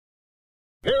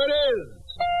Here it is!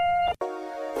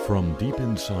 From deep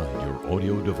inside your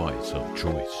audio device of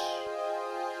choice.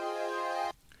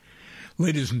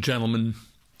 Ladies and gentlemen,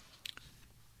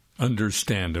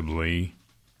 understandably,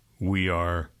 we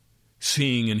are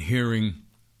seeing and hearing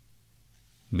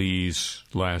these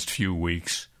last few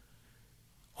weeks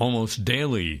almost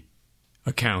daily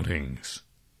accountings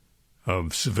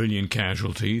of civilian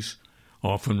casualties,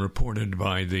 often reported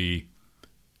by the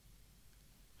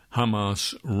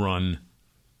Hamas-run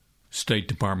State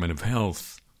Department of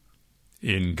Health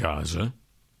in Gaza,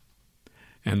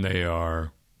 and they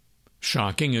are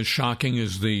shocking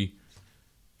as the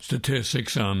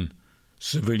statistics on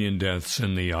civilian deaths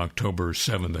in the October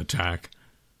 7th attack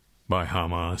by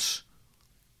Hamas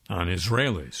on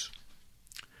Israelis.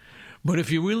 But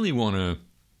if you really want to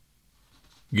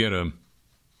get a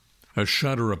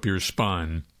shudder up your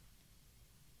spine,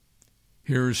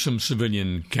 here's some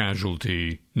civilian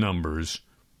casualty numbers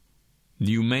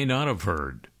you may not have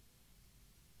heard.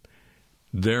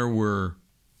 There were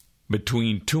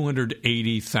between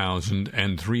 280,000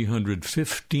 and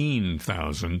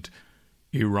 315,000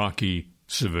 Iraqi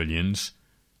civilians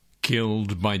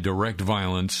killed by direct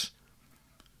violence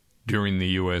during the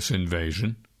U.S.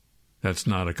 invasion. That's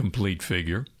not a complete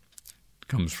figure. It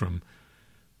comes from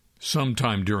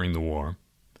sometime during the war.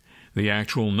 The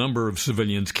actual number of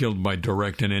civilians killed by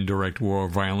direct and indirect war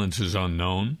violence is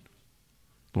unknown,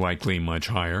 likely much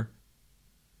higher.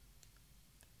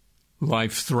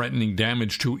 Life-threatening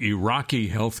damage to Iraqi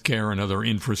healthcare and other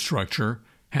infrastructure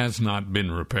has not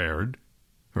been repaired,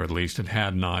 or at least it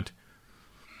had not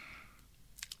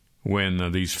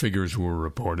when these figures were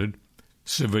reported.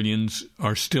 Civilians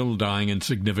are still dying in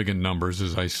significant numbers.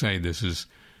 As I say, this is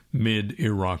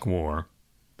mid-Iraq war.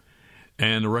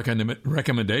 And the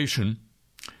recommendation,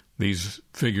 these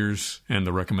figures and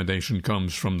the recommendation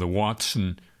comes from the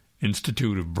Watson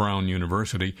Institute of Brown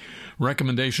University.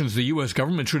 Recommendations: the U.S.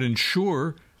 government should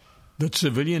ensure that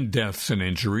civilian deaths and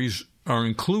injuries are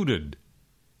included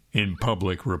in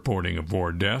public reporting of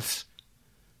war deaths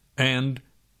and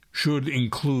should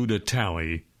include a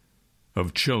tally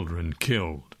of children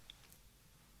killed.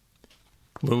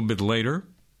 A little bit later,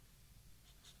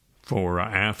 for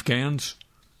Afghans,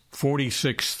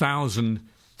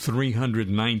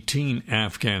 46,319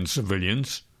 Afghan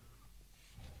civilians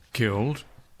killed,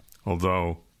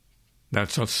 although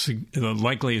that's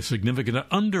likely a significant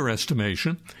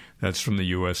underestimation. That's from the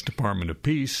U.S. Department of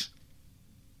Peace.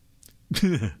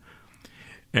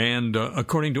 And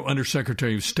according to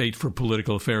Undersecretary of State for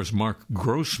Political Affairs Mark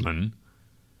Grossman,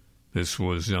 this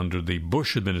was under the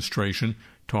Bush administration,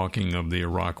 talking of the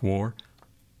Iraq War,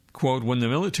 quote, "When the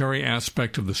military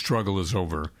aspect of the struggle is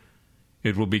over,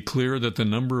 it will be clear that the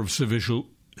number of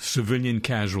civilian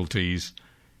casualties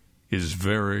is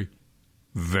very,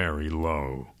 very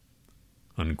low,"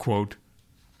 unquote,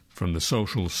 from the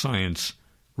Social Science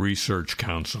Research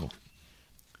Council.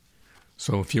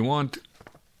 So if you want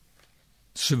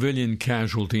civilian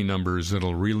casualty numbers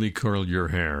that'll really curl your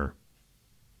hair,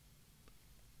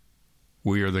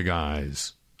 we are the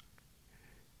guys.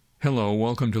 Hello,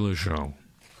 welcome to the show.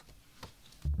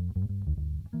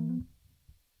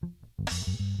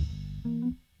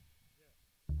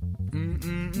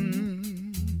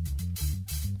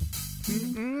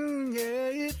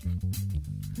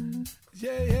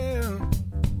 Yeah.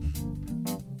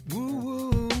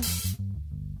 Woo.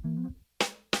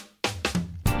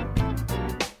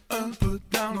 Up or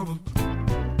down over.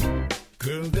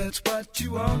 Girl, that's what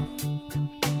you are.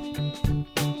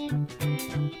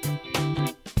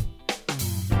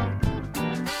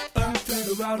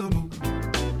 Unfigurable.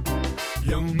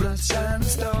 You're my shining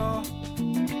star.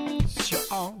 You're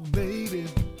all, baby.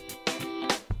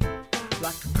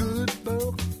 Like a good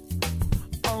book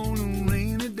on a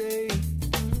rainy day.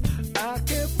 I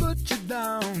can't put you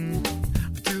down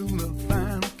to the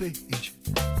final page.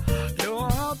 You're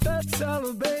a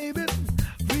bestseller, baby.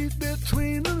 Read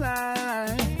between the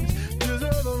lines.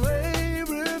 Deserve a rave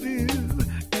review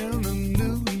in the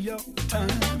New York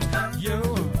Times.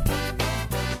 You're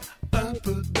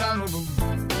unputdownable.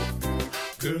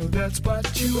 Girl, that's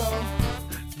what you are.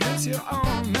 Yes, you're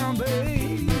on now,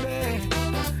 baby.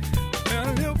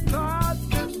 And your part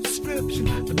description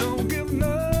don't give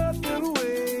nothing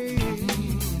away.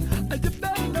 I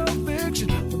defend no fiction,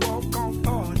 walk on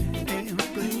party and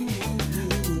play.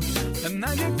 And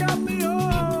now you got me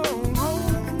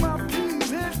on my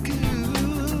P's and Q's.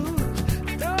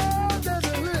 Oh,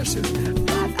 that's delicious,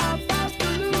 but I'm about to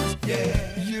lose.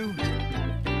 Yeah, you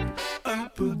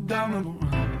unputdownable.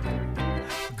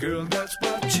 Girl, that's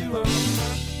what you are.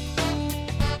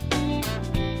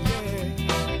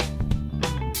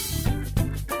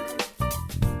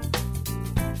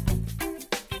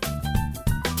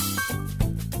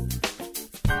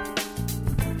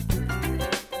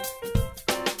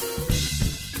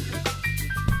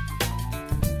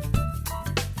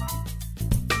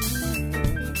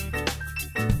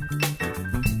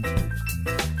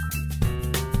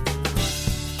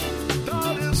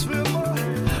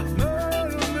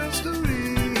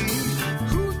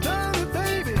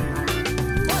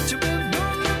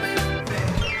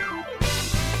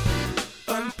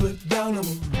 up or down on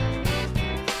them.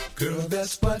 Girl,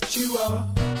 that's what you are.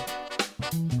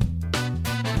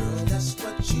 Girl, that's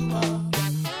what you are.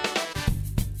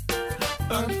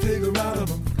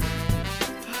 Unfigurable.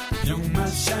 You're my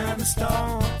shining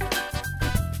star.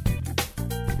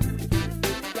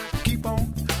 Keep on,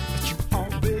 what you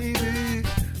on, baby.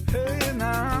 Hey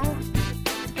now,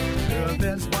 girl,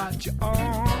 that's what you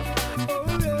are.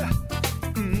 Oh yeah,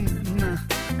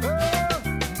 oh,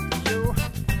 you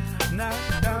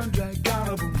knock down, drag out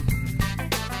of them.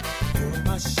 You're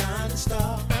my shining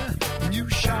star. You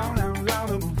shout out loud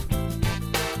of them.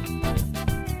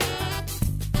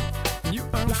 You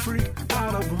unfreak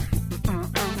out of them.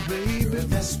 Baby,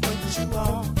 that's what you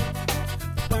are.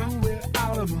 When we're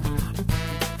out of them.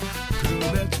 Girl,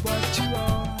 that's what you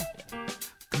are.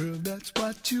 Girl, that's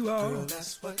what you are. Girl,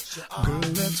 that's what you are. Girl,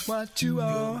 that's what you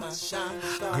are.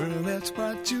 Girl, that's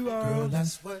what you are. Girl,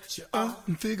 that's what you are.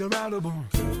 Unfigurable.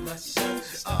 Girl, that's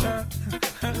what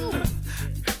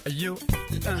you are. You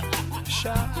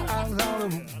shout out loud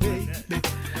of them, baby.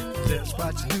 That's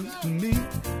what you do to me.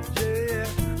 Yeah.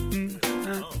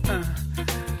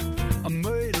 I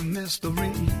made a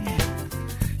mystery.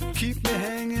 Keep me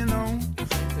hanging on.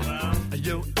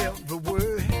 Your every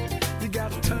word. You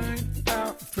gotta turn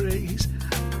out phrase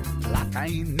like I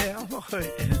ain't never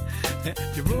heard.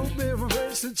 You wrote me a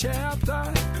verse and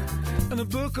chapter in a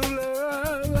book of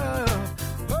love.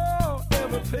 Oh,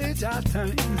 every page I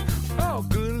turn. Oh,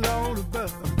 good Lord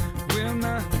above. When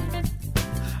I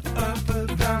up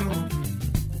and down,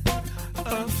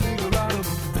 unfigurable.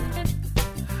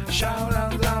 Shout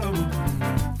out loud,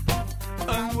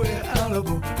 unwear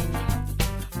outable,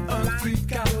 unfreak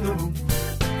outable.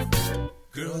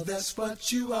 Girl, that's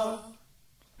what you are.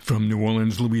 From New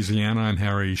Orleans, Louisiana, I'm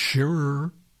Harry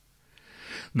Shearer.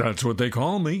 That's what they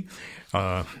call me,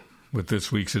 with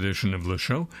this week's edition of the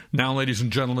show. Now, ladies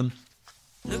and gentlemen.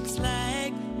 Looks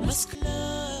like Musk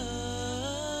Love.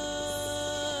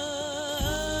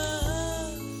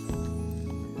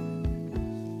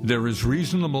 There is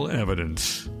reasonable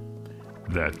evidence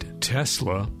that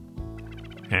Tesla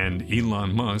and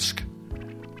Elon Musk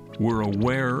were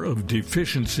aware of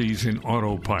deficiencies in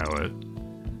autopilot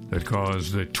that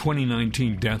caused the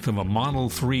 2019 death of a Model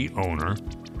 3 owner.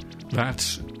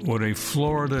 That's what a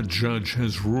Florida judge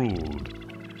has ruled,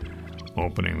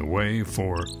 opening the way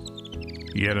for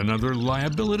yet another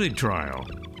liability trial.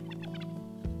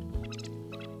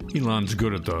 Elon's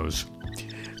good at those.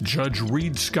 Judge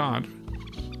Reed Scott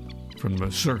from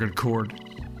the Circuit Court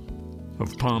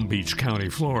of Palm Beach County,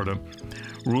 Florida,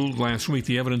 ruled last week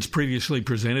the evidence previously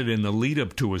presented in the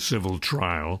lead-up to a civil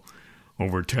trial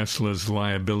over Tesla's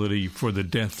liability for the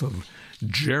death of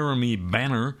Jeremy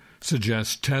Banner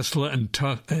suggests Tesla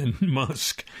and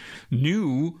Musk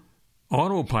knew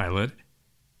autopilot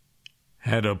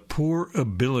had a poor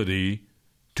ability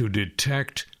to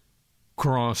detect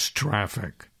cross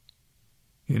traffic.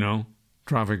 You know,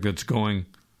 traffic that's going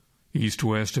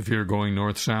east-west if you're going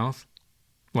north-south.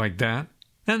 Like that.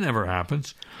 That never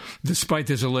happens. Despite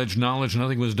this alleged knowledge,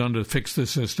 nothing was done to fix the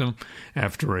system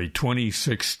after a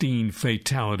 2016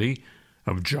 fatality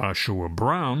of Joshua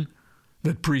Brown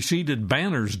that preceded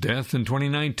Banner's death in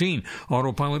 2019.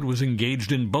 Autopilot was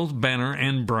engaged in both Banner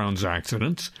and Brown's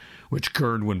accidents, which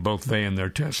occurred when both they and their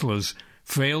Teslas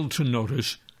failed to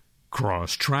notice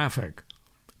cross traffic.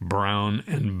 Brown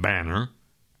and Banner,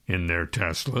 in their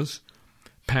Teslas,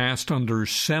 passed under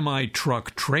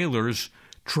semi-truck trailers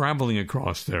traveling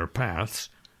across their paths,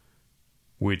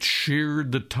 which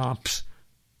sheared the tops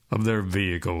of their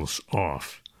vehicles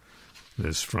off.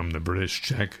 This from the British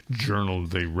Czech journal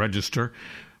The Register,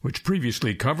 which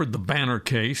previously covered the Banner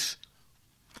case.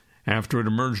 After it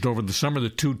emerged over the summer, the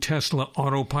two Tesla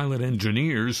autopilot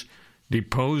engineers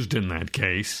deposed in that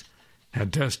case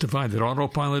had testified that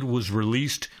autopilot was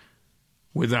released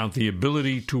without the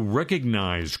ability to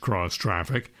recognize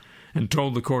cross-traffic, and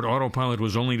told the court autopilot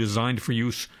was only designed for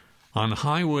use on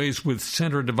highways with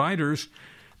center dividers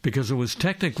because it was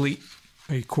technically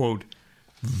a, quote,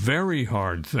 very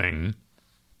hard thing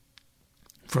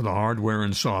for the hardware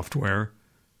and software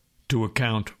to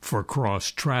account for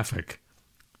cross-traffic,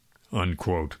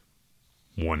 unquote,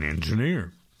 one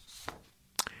engineer.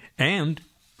 And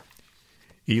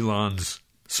Elon's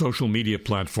social media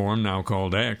platform, now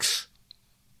called X,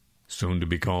 soon to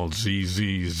be called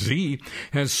ZZZ,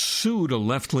 has sued a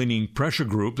left-leaning pressure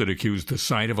group that accused the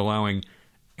site of allowing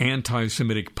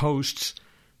anti-Semitic posts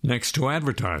next to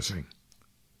advertising.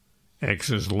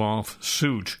 X's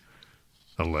lawsuit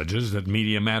alleges that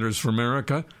Media Matters for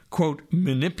America, quote,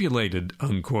 manipulated,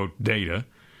 unquote, data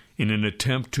in an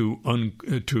attempt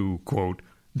to quote,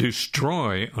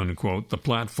 destroy, unquote, the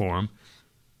platform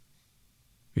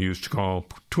we used to call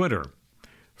Twitter.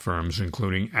 Firms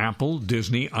including Apple,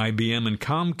 Disney, IBM, and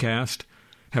Comcast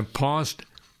have paused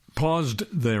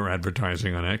their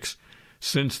advertising on X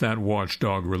since that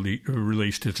watchdog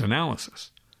released its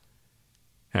analysis.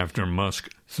 After Musk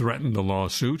threatened the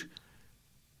lawsuit,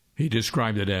 he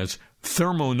described it as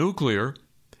thermonuclear.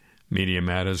 Media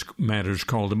Matters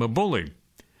called him a bully.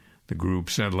 The group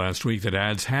said last week that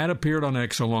ads had appeared on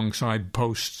X alongside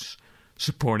posts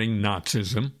supporting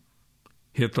Nazism,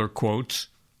 Hitler quotes,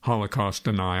 Holocaust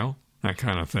denial, that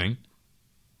kind of thing.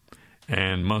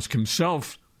 And Musk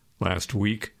himself last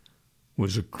week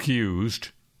was accused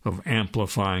of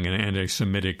amplifying an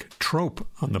anti-Semitic trope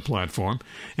on the platform.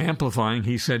 Amplifying,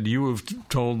 he said, you have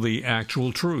told the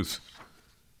actual truth.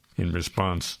 In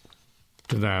response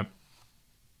to that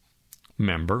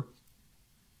member,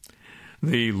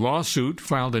 the lawsuit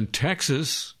filed in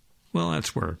Texas, well,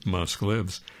 that's where Musk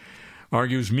lives,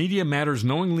 argues Media Matters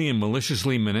knowingly and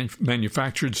maliciously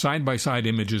manufactured side-by-side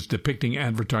images depicting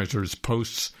advertisers'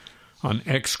 posts on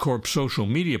X Corp's social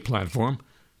media platform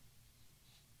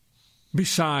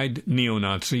beside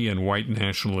neo-Nazi and white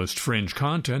nationalist fringe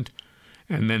content,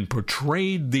 and then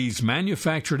portrayed these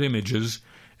manufactured images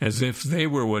as if they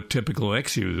were what typical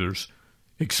X users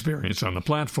experience on the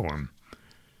platform.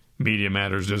 Media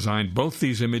Matters designed both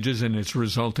these images and its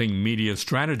resulting media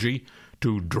strategy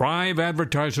to drive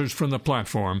advertisers from the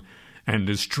platform and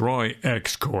destroy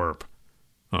X Corp,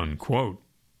 unquote.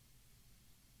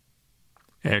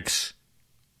 X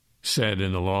said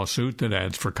in the lawsuit that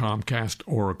ads for Comcast,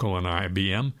 Oracle, and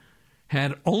IBM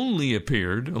had only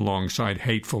appeared alongside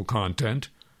hateful content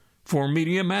for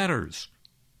Media Matters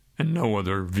and no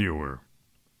other viewer.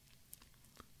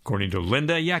 According to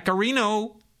Linda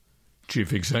Yaccarino,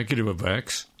 chief executive of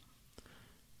X,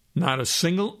 not a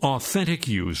single authentic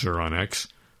user on X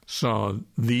saw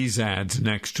these ads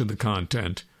next to the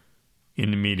content in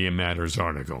the Media Matters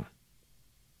article.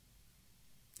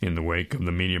 In the wake of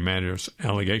the Media Matters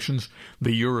allegations,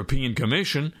 the European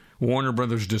Commission, Warner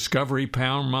Brothers Discovery,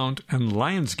 Paramount, and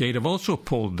Lionsgate have also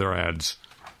pulled their ads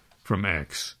from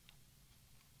X.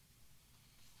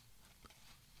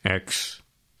 X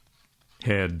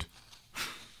head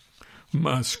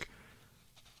Musk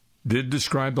did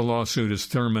describe the lawsuit as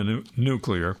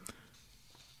thermonuclear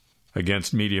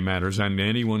against Media Matters and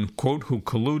anyone, quote, who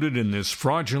colluded in this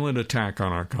fraudulent attack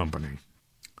on our company.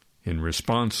 In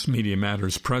response, Media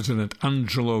Matters President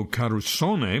Angelo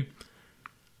Carusone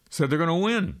said they're going to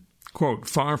win. Quote,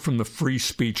 far from the free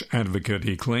speech advocate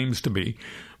he claims to be,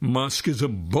 Musk is a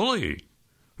bully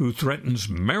who threatens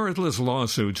meritless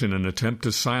lawsuits in an attempt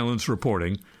to silence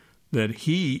reporting that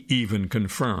he even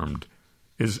confirmed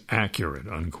is accurate,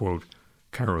 unquote,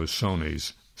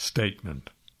 Carusone's statement.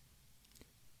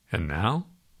 And now?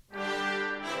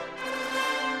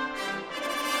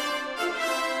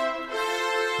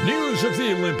 News of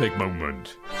the Olympic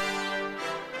movement.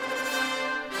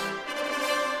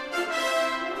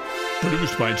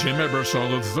 Produced by Jim Ebersol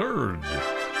III.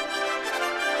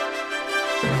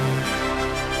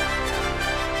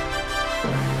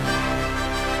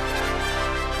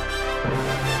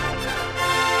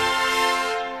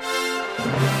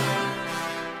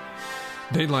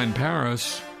 Dateline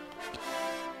Paris.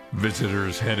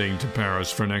 Visitors heading to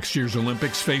Paris for next year's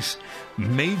Olympics face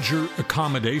major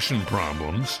accommodation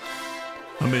problems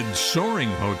amid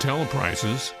soaring hotel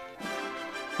prices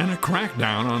and a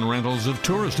crackdown on rentals of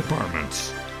tourist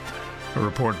apartments. A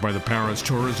report by the Paris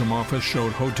Tourism Office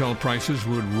showed hotel prices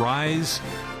would rise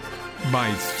by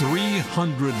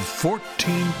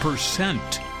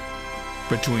 314%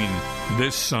 between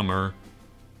this summer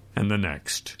and the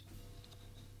next.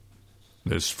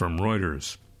 This from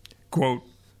Reuters. Quote,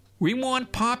 we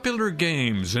want popular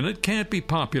games, and it can't be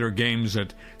popular games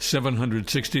at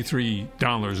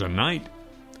 $763 a night,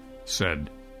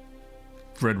 said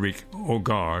Frédéric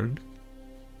Augard,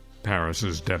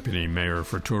 Paris's deputy mayor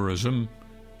for tourism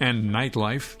and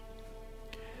nightlife.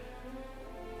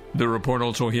 The report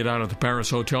also hit out at the Paris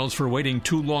hotels for waiting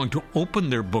too long to open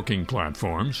their booking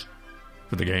platforms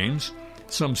for the games.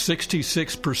 Some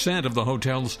 66% of the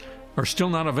hotels are still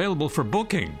not available for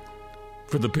booking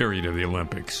for the period of the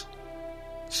Olympics,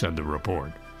 said the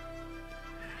report.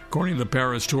 According to the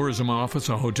Paris Tourism Office,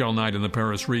 a hotel night in the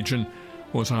Paris region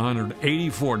was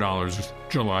 $184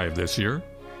 July of this year.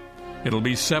 It'll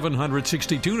be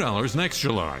 $762 next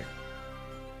July.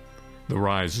 The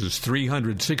rise is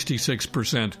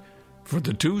 366% for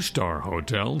the 2-star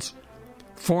hotels,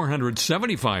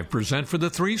 475% for the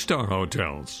 3-star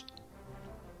hotels.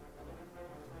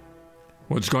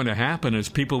 What's going to happen is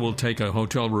people will take a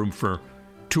hotel room for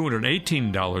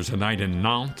 $218 a night in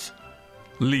Nantes,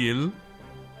 Lille,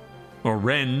 or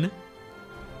Rennes,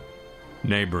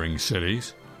 neighboring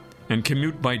cities and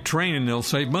commute by train, and they'll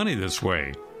save money this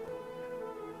way,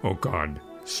 Oakard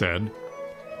said.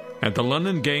 At the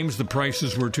London Games, the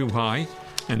prices were too high,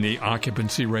 and the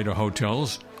occupancy rate of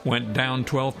hotels went down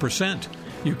 12%.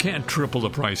 You can't triple the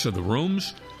price of the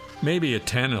rooms, maybe a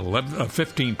 10, 11, a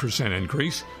 15%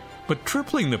 increase, but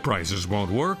tripling the prices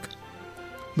won't work.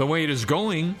 The way it is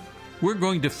going, we're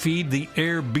going to feed the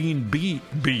Airbnb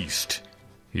beast,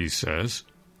 he says.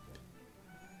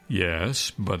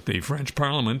 Yes, but the French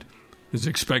Parliament is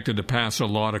expected to pass a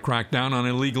law to crack down on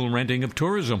illegal renting of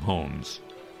tourism homes.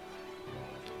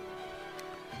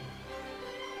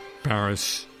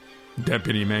 Paris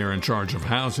deputy mayor in charge of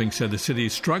housing said the city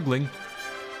is struggling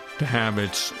to have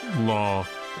its law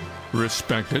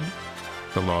respected,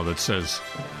 the law that says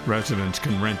residents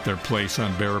can rent their place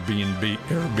on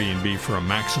Airbnb for a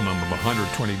maximum of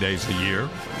 120 days a year.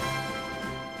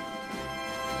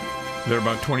 There are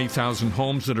about 20,000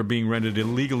 homes that are being rented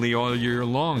illegally all year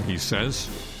long, he says.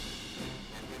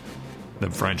 The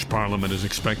French Parliament is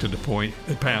expected to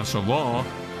pass a law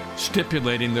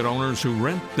stipulating that owners who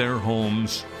rent their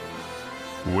homes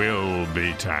will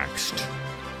be taxed.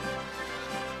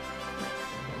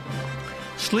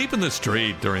 Sleep in the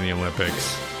street during the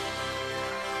Olympics.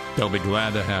 They'll be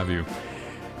glad to have you,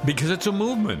 because it's a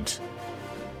movement,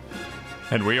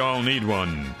 and we all need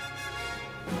one.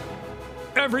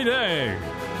 Every day.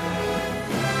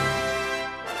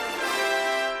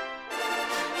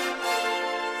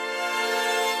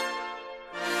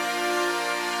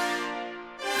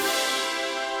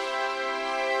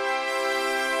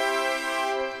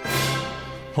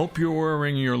 Hope you're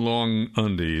wearing your long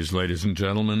undies, ladies and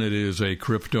gentlemen. It is a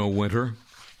crypto winter.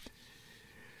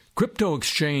 Crypto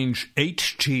exchange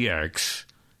HTX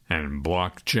and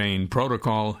blockchain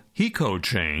protocol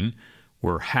HecoChain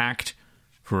were hacked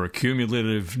for a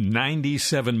cumulative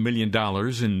 $97 million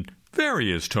in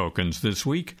various tokens this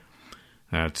week.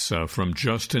 That's from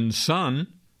Justin Sun.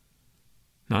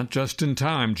 Not just in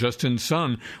time, Justin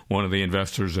Sun, one of the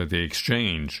investors at the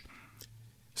exchange.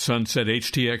 Sun said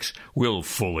HTX will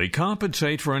fully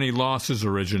compensate for any losses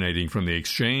originating from the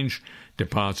exchange.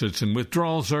 Deposits and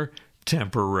withdrawals are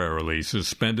temporarily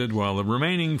suspended while the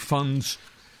remaining funds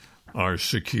are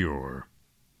secure.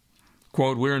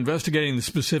 Quote, we're investigating the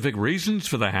specific reasons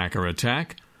for the hacker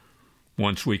attack.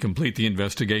 Once we complete the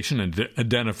investigation and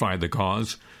identify the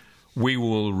cause, we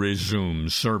will resume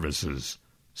services,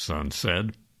 Sun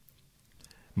said.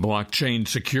 Blockchain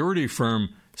security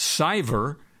firm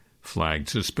Cyver flagged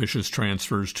suspicious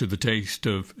transfers to the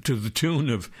tune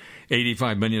of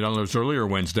 $85 million earlier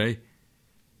Wednesday.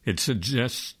 It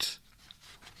suggests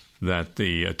that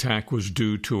the attack was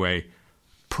due to a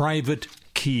private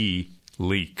key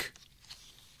leak.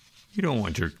 You don't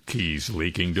want your keys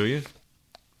leaking, do you?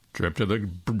 Trip to the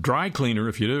dry cleaner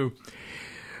if you do.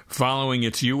 Following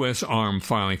its U.S. arm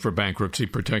filing for bankruptcy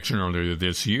protection earlier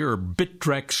this year,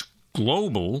 Bittrex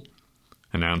Global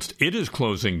announced it is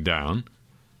closing down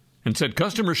and said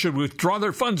customers should withdraw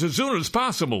their funds as soon as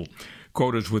possible.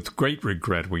 Quote, "It's with great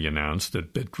regret we announced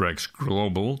that Bittrex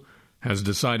Global has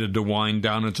decided to wind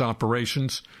down its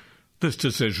operations. This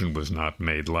decision was not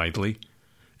made lightly,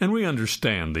 and we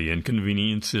understand the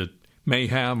inconvenience it may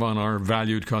have on our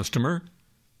valued customer,"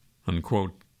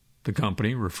 unquote, the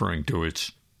company referring to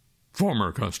its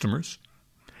former customers.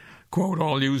 Quote,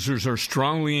 "All users are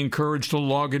strongly encouraged to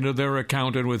log into their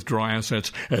account and withdraw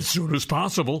assets as soon as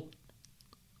possible,"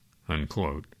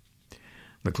 unquote.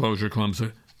 The closure comes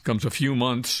a few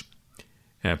months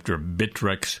after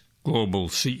Bittrex Global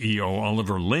CEO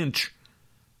Oliver Lynch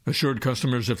assured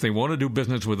customers if they want to do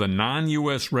business with a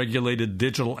non-U.S. regulated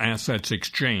digital assets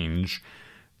exchange,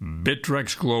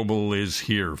 Bittrex Global is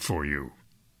here for you,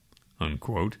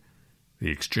 unquote.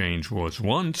 The exchange was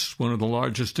once one of the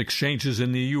largest exchanges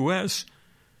in the U.S.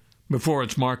 before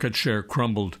its market share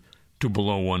crumbled to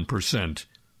below 1%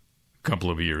 a couple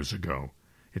of years ago.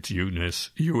 Its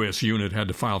U.S. unit had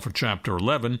to file for Chapter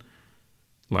 11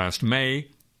 last May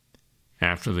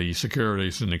after the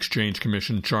Securities and Exchange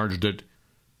Commission charged it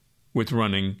with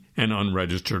running an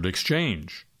unregistered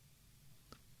exchange.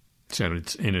 It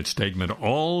said in its statement,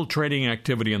 all trading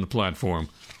activity on the platform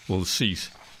will cease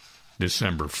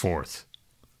December 4th.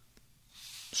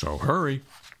 So hurry.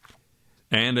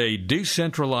 And a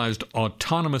decentralized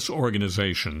autonomous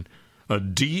organization, a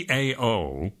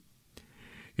DAO,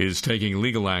 is taking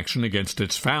legal action against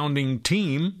its founding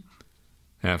team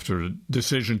after a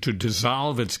decision to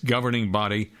dissolve its governing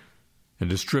body and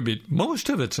distribute most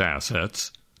of its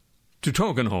assets to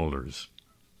token holders,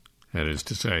 that is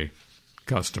to say,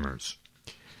 customers.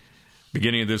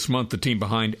 Beginning of this month, the team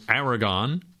behind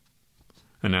Aragon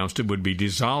announced it would be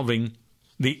dissolving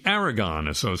The Aragon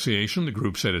Association, the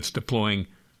group said it's deploying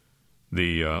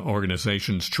the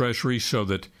organization's treasury so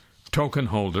that token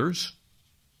holders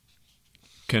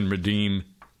can redeem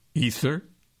Ether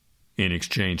in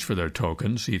exchange for their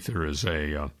tokens. Ether is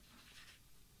a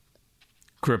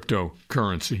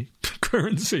cryptocurrency.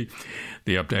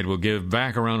 The update will give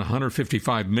back around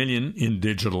 $155 million in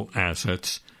digital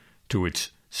assets to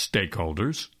its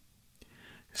stakeholders.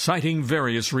 Citing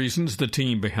various reasons, the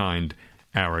team behind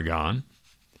Aragon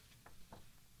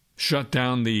shut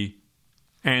down the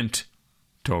Ant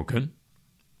token,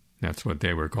 that's what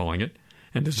they were calling it,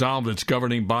 and dissolved its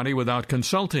governing body without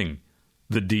consulting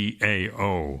the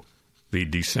DAO, the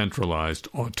Decentralized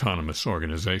Autonomous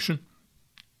Organization.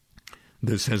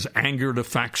 This has angered a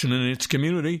faction in its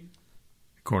community,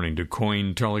 according to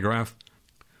Cointelegraph,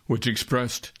 which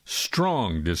expressed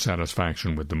strong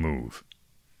dissatisfaction with the move.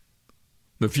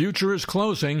 The future is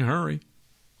closing. Hurry.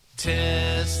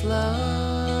 Tesla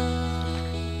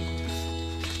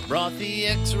brought the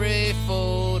X-ray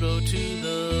photo to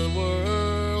the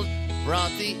world,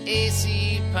 brought the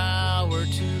AC power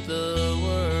to the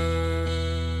world.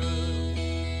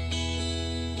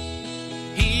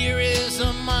 Here is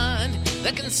a mind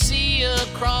that can see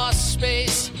across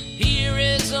space. Here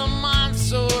is a mind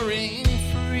soaring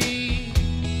free.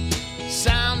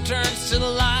 Sound turns to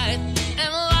light,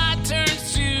 and light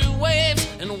turns to waves,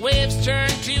 and waves turn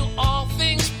to all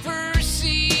things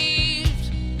perceived.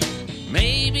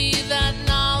 Maybe that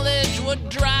knowledge would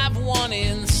drive one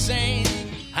insane.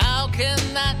 How can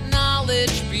that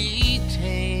knowledge be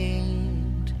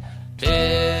tamed?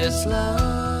 Tesla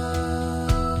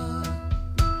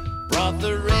brought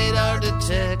the radar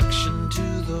detection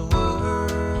to the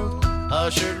world,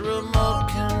 ushered remote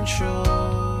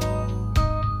control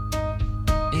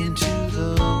into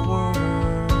the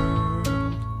world,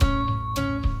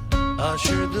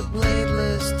 ushered the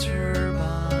bladeless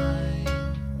turbine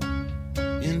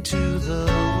into the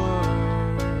world,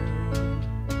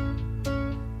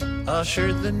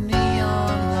 ushered the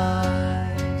neon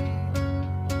light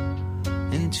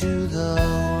into the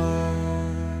world.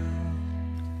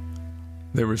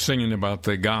 They were singing about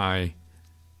the guy,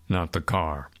 not the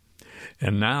car.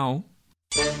 And now...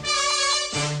 It's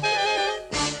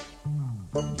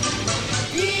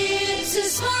a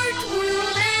smart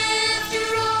world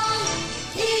after all.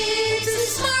 It's a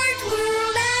smart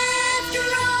world after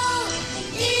all.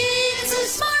 It's a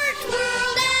smart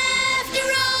world after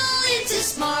all. It's a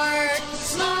smart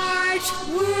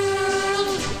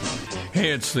world. Hey,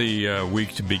 it's the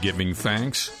week to be giving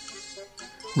thanks.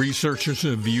 Researchers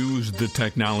have used the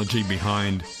technology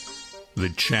behind the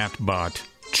chatbot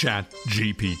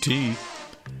ChatGPT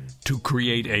to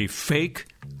create a fake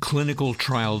clinical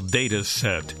trial data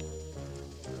set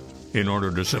in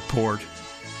order to support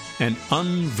an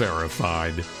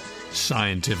unverified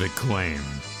scientific claim.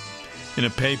 In a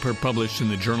paper published in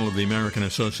the Journal of the American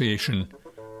Association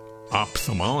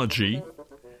Ophthalmology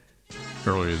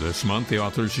earlier this month, the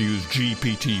authors used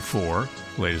GPT-4,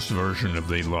 latest version of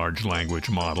the large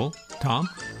language model. Tom?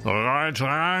 The large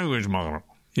language model.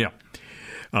 Yeah.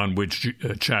 On which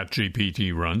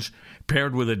ChatGPT runs,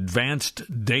 paired with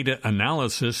advanced data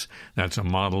analysis. That's a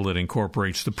model that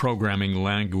incorporates the programming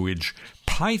language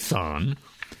Python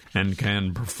and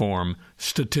can perform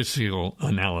statistical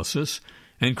analysis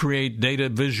and create data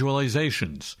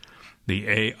visualizations. The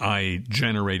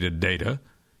AI-generated data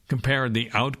compared the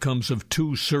outcomes of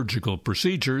two surgical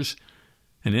procedures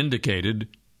and indicated,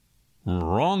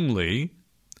 wrongly,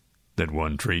 that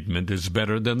one treatment is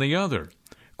better than the other.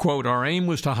 Quote, our aim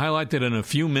was to highlight that in a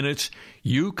few minutes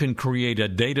you can create a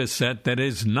data set that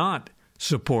is not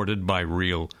supported by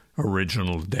real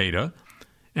original data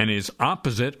and is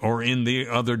opposite or in the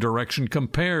other direction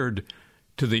compared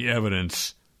to the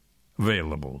evidence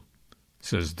available,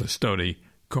 says the study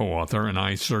co-author and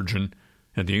eye surgeon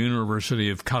at the University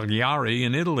of Cagliari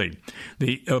in Italy.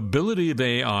 The ability of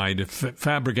AI to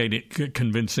fabricate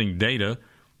convincing data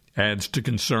adds to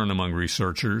concern among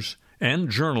researchers and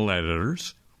journal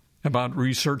editors about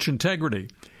research integrity.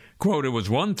 Quote, it was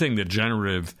one thing that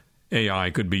generative AI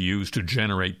could be used to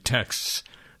generate texts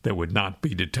that would not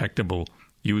be detectable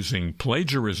using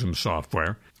plagiarism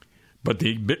software, but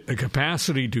the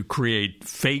capacity to create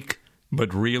fake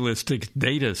but realistic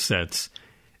data sets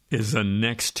is a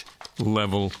next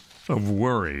level of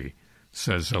worry,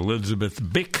 says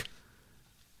Elizabeth Bick,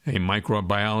 a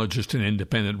microbiologist and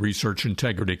independent research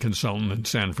integrity consultant in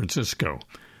San Francisco.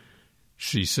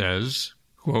 She says,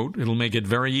 quote, it'll make it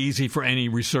very easy for any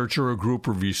researcher or group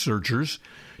of researchers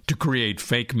to create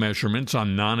fake measurements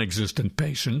on non-existent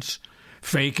patients,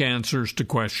 fake answers to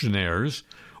questionnaires,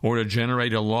 or to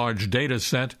generate a large data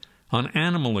set on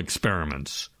animal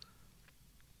experiments,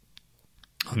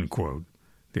 unquote.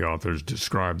 The authors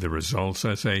described the results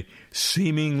as a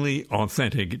seemingly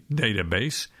authentic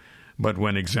database, but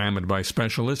when examined by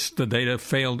specialists, the data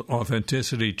failed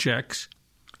authenticity checks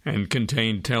and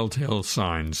contained telltale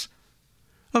signs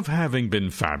of having been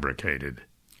fabricated.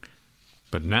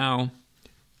 But now,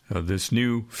 this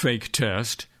new fake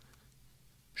test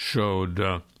showed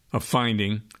a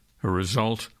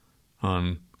result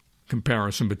on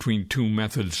comparison between two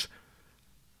methods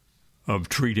of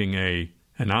treating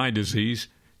an eye disease.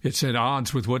 It's at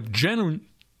odds with what genuine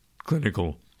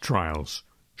clinical trials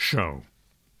show.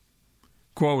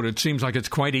 Quote, it seems like it's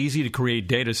quite easy to create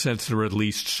data sets that are at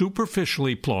least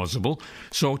superficially plausible,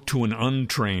 so to an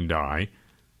untrained eye,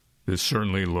 this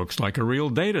certainly looks like a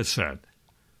real data set,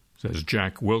 says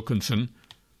Jack Wilkinson,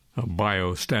 a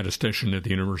biostatistician at the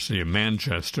University of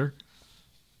Manchester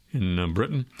in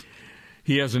Britain.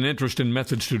 He has an interest in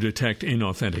methods to detect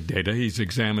inauthentic data. He's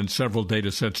examined several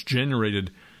data sets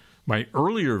generated by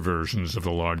earlier versions of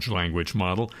the large language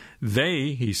model.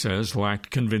 They, he says, lacked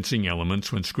convincing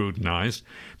elements when scrutinized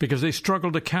because they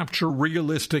struggled to capture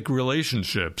realistic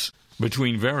relationships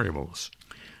between variables.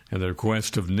 At the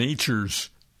request of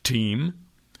Nature's team,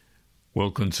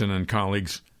 Wilkinson and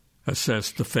colleagues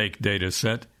assessed the fake data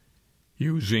set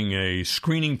using a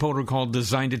screening protocol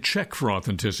designed to check for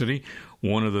authenticity.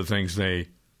 One of the things they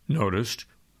noticed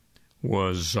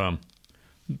was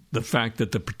the fact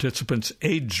that the participants'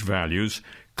 age values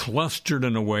clustered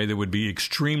in a way that would be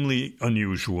extremely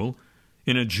unusual.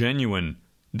 In a genuine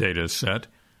data set,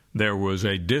 there was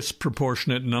a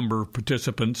disproportionate number of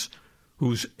participants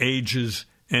whose ages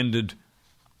ended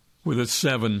with a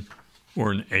 7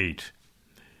 or an 8.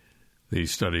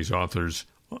 These studies' authors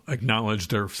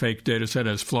acknowledged their fake data set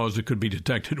has flaws that could be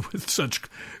detected with such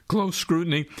close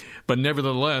scrutiny, but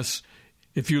nevertheless,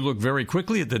 if you look very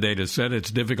quickly at the data set,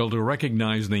 it's difficult to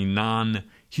recognize the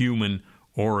non-human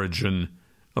origin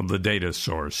of the data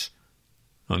source,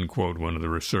 unquote, one of the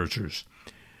researchers.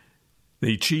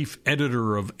 The chief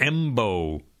editor of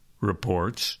EMBO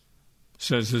reports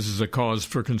says this is a cause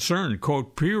for concern.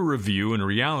 Quote, peer review in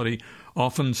reality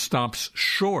often stops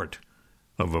short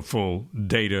of a full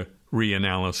data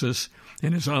reanalysis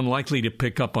and is unlikely to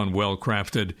pick up on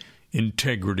well-crafted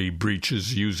integrity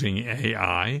breaches using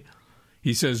AI.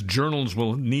 He says journals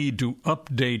will need to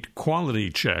update quality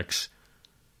checks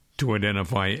to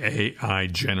identify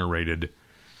AI-generated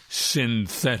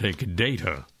synthetic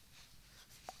data.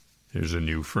 There's a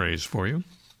new phrase for you.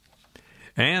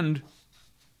 And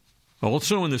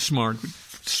also in the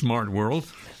smart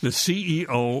world, the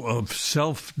CEO of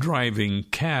self-driving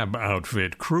cab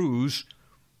outfit Cruise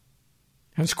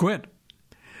has quit.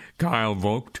 Kyle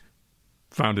Vogt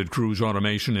founded Cruise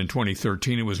Automation in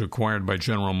 2013. It was acquired by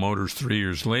General Motors 3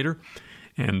 years later,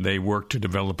 and they worked to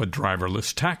develop a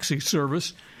driverless taxi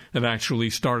service that actually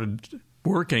started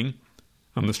working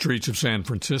on the streets of San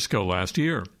Francisco last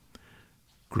year.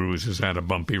 Cruise has had a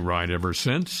bumpy ride ever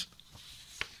since.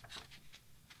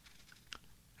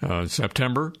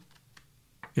 September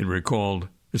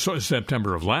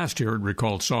of last year, it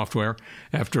recalled software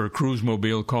after a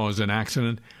Cruisemobile caused an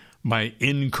accident by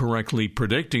incorrectly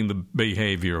predicting the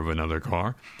behavior of another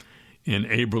car. In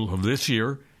April of this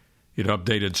year, it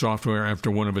updated software after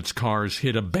one of its cars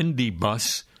hit a bendy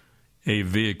bus, a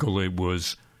vehicle it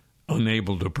was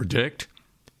unable to predict.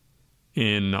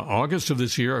 In August of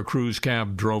this year, a Cruise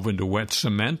cab drove into wet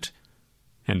cement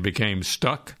and became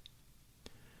stuck.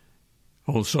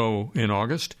 Also in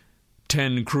August,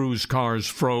 10 Cruise cars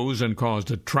froze and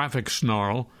caused a traffic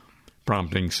snarl,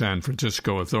 prompting San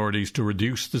Francisco authorities to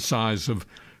reduce the size of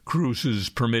Cruise's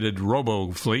permitted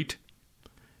robo-fleet.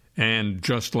 And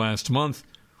just last month,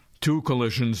 2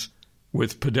 collisions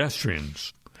with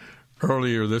pedestrians.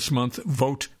 Earlier this month,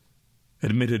 Vogt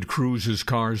admitted Cruise's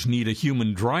cars need a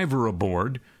human driver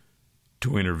aboard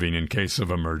to intervene in case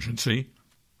of emergency.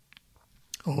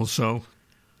 Also,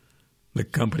 the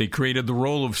company created the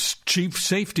role of chief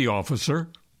safety officer,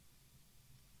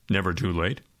 never too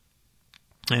late,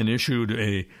 and issued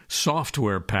a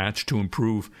software patch to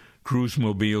improve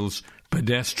Cruisemobile's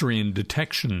pedestrian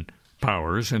detection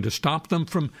powers and to stop them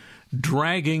from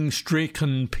dragging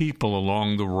stricken people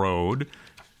along the road,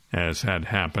 as had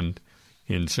happened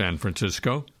in San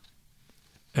Francisco.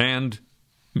 And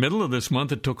middle of this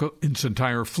month, it took its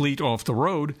entire fleet off the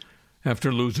road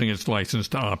after losing its license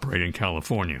to operate in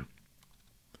California.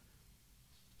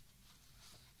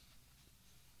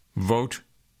 Vogt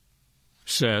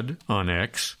said on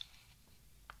X,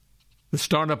 the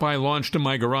startup I launched in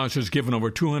my garage has given over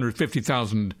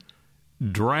 250,000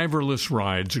 driverless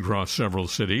rides across several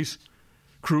cities.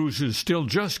 Cruise is still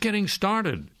just getting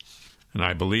started. and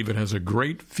I believe it has a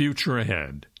great future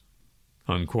ahead."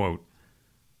 Unquote.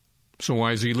 So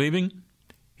why is he leaving?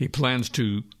 He plans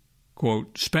to,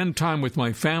 quote, "spend time with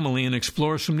my family and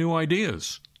explore some new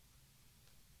ideas."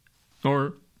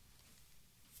 Or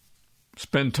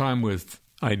spend time with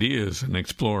ideas and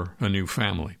explore a new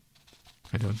family.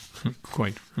 I don't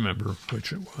quite remember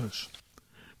which it was.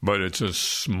 But it's a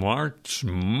smart,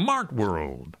 smart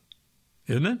world,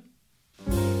 isn't it?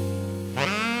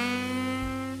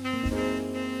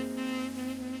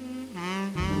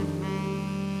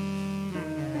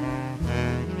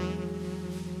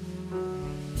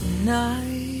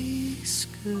 Nice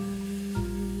girls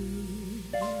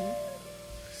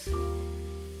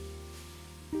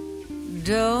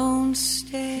don't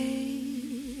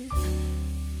stay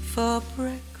for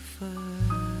breakfast.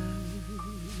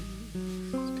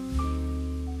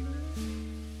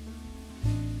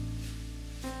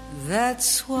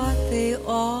 That's what they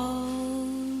all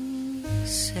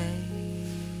say.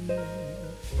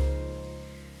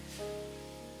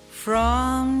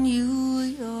 From New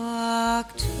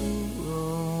York to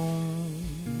Rome,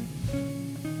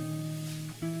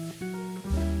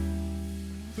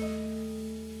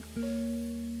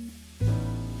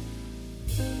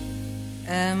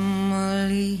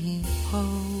 Emily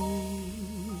Post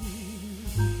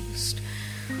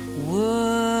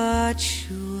would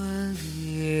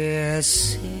surely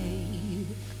say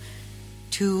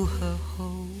to her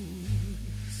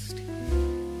host,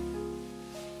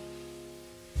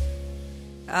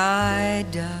 "I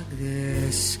dug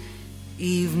this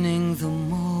evening the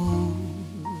most,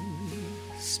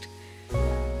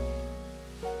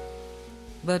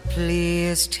 but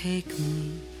please take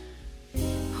me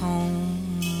home."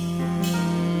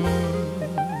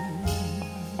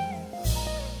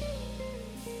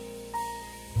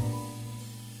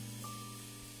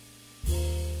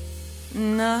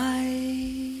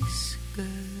 Nice girls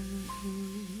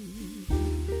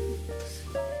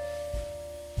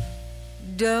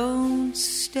don't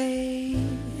stay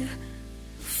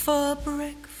for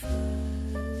breakfast.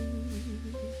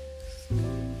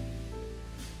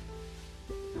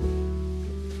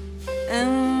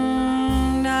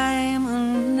 And I'm a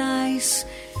nice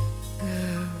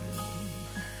girl.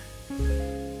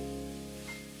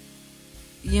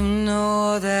 You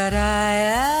know that I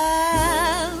am.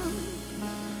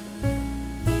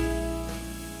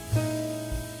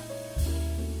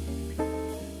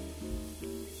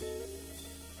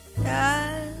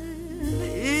 And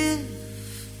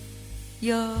if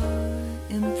you're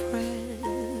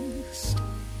impressed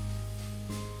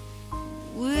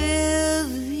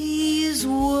with these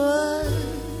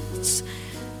words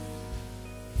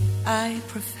I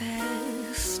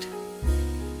professed,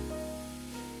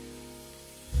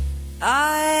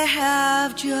 I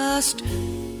have just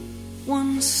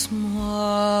one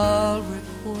small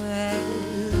request.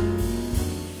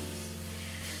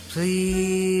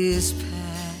 Please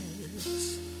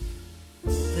pass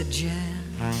the jam.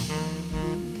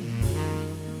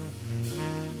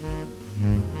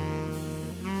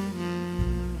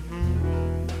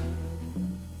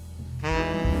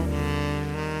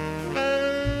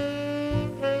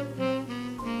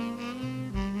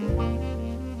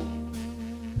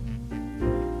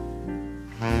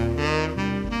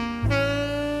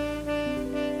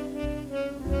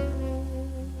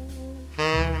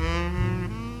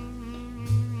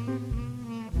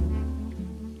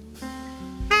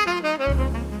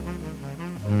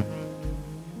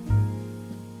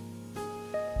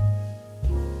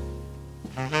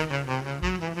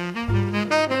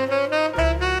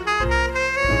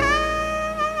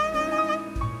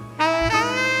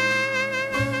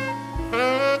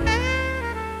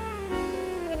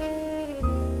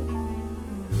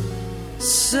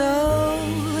 So,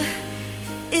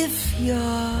 if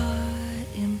you're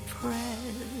impressed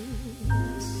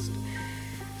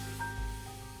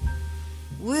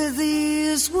with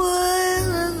these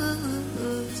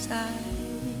words I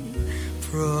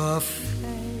professed,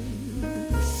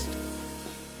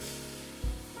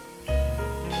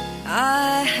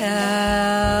 I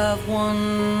have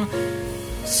one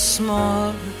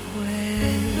small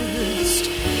request.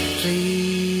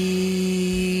 Please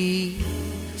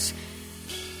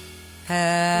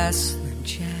pass the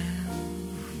jam.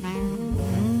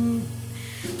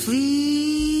 Please,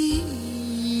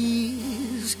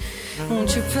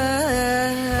 won't you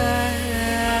pass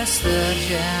the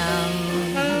jam?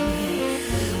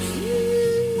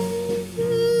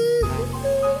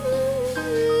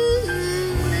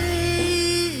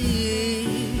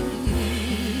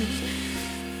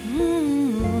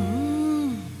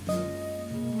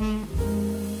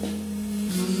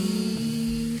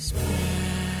 Please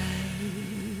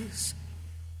pass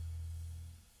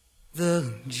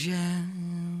the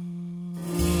jam.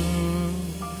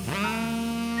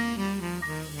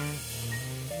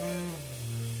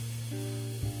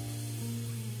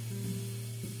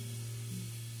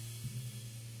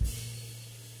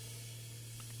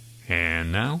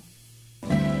 And now,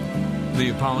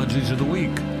 the apologies of the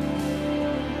week.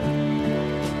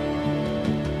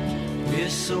 We're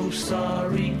so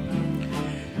sorry.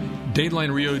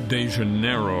 Dateline Rio de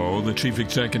Janeiro, the chief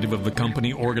executive of the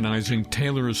company organizing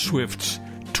Taylor Swift's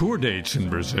tour dates in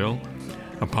Brazil,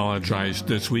 apologized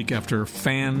this week after a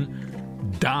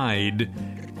fan died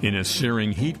in a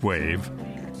searing heat wave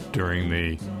during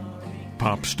the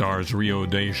pop star's Rio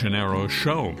de Janeiro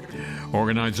show.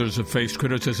 Organizers have faced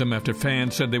criticism after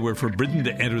fans said they were forbidden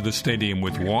to enter the stadium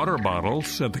with water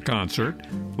bottles at the concert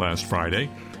last Friday,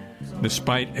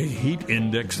 despite a heat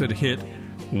index that hit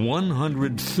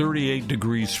 138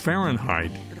 degrees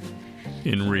Fahrenheit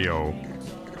in Rio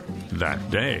that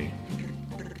day.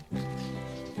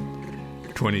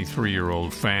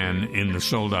 23-year-old fan in the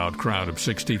sold-out crowd of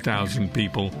 60,000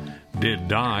 people did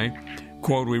die.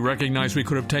 Quote, "We recognize we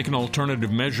could have taken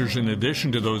alternative measures in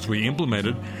addition to those we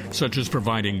implemented, such as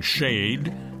providing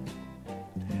shade,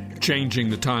 changing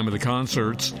the time of the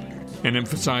concerts, and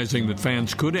emphasizing that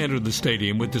fans could enter the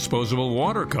stadium with disposable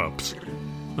water cups,"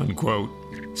 unquote.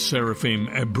 Seraphim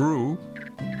Abreu,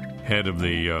 head of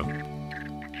the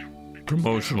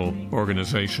promotional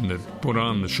organization that put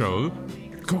on the show,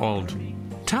 called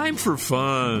Time for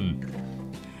Fun.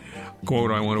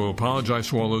 Quote, "I want to apologize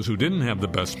to all those who didn't have the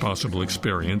best possible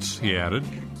experience," he added,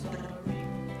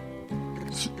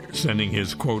 sending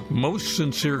his, quote, "most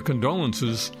sincere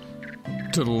condolences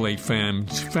to the late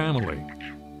fan's family."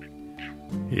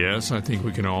 Yes, I think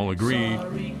we can all agree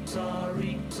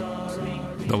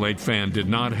the late fan did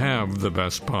not have the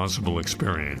best possible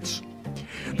experience.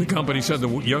 The company said the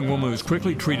young woman was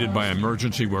quickly treated by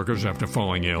emergency workers after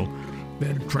falling ill,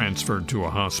 then transferred to a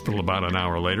hospital about an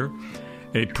hour later.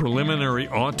 A preliminary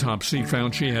autopsy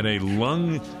found she had a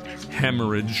lung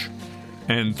hemorrhage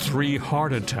and 3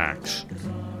 heart attacks,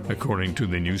 according to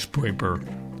the newspaper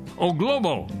O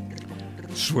Globo.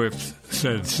 Swift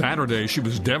said Saturday she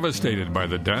was devastated by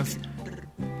the death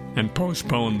and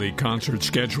postponed the concert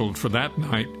scheduled for that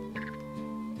night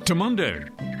to Monday.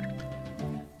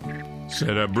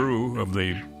 Said Abreu of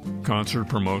the concert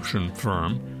promotion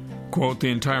firm, quote, "The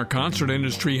entire concert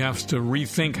industry has to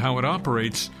rethink how it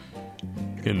operates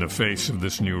in the face of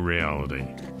this new reality,"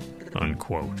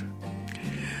 unquote.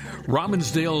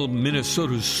 Robbinsdale,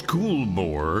 Minnesota's school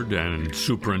board and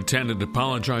superintendent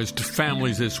apologized to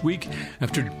families this week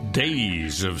after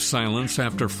days of silence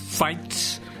after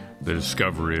fights, the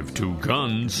discovery of 2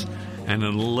 guns, and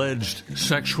an alleged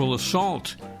sexual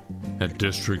assault at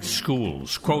district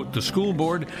schools. Quote, "The school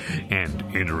board and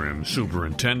interim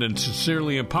superintendent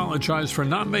sincerely apologize for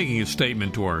not making a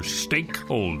statement to our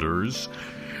stakeholders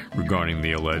regarding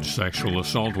the alleged sexual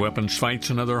assault, weapons,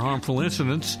 fights, and other harmful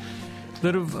incidents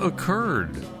that have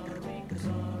occurred."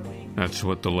 That's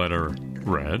what the letter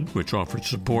read, which offered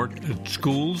support at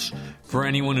schools for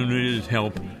anyone who needed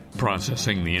help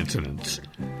processing the incidents.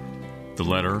 The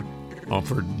letter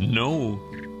offered no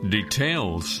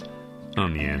details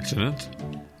on the incident.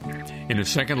 In a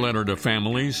second letter to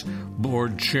families,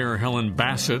 Board Chair Helen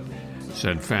Bassett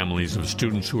said families of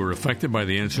students who were affected by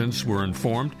the incidents were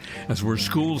informed, as were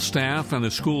school staff and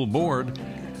the school board,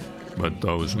 but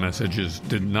those messages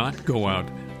did not go out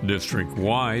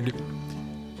district-wide.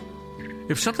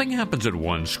 If something happens at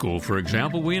one school, for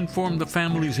example, we inform the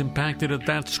families impacted at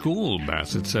that school,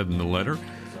 Bassett said in the letter.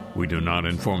 We do not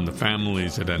inform the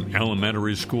families at an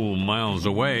elementary school miles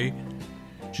away.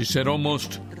 She said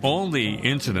almost all the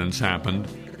incidents happened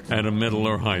at a middle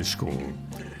or high school.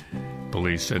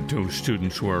 Police said 2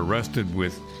 students were arrested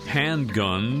with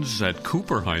handguns at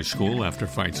Cooper High School after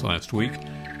fights last week,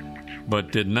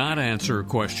 but did not answer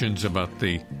questions about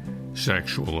the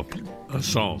sexual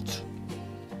assaults.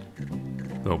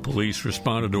 Though police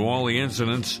responded to all the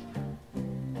incidents,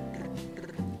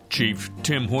 Chief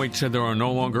Tim Hoyt said there are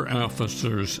no longer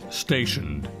officers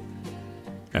stationed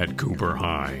at Cooper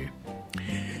High.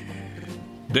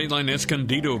 Dateline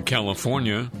Escondido,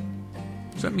 California.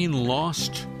 Does that mean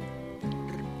lost?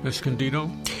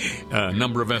 Escondido? A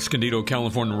number of Escondido,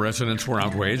 California residents were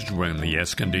outraged when the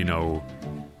Escondido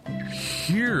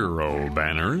Hero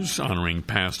banners honoring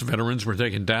past veterans were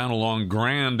taken down along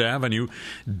Grand Avenue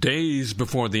days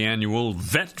before the annual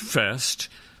Vet Fest,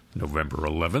 November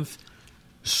 11th.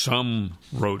 Some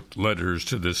wrote letters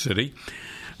to the city.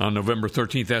 On November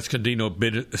 13th, Escondido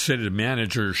city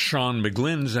manager Sean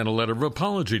McGlynn sent a letter of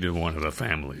apology to one of the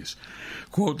families.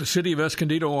 Quote, "The city of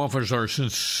Escondido offers our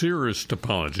sincerest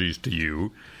apologies to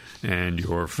you and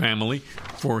your family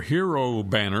for hero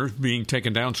banners being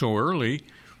taken down so early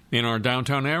in our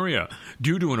downtown area.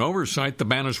 Due to an oversight, the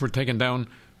banners were taken down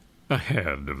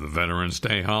ahead of the Veterans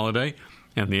Day holiday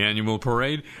and the annual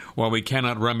parade. While we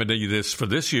cannot remedy this for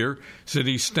this year,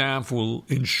 city staff will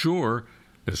ensure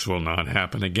this will not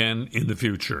happen again in the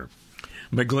future."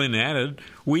 McGlynn added,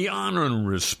 "We honor and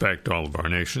respect all of our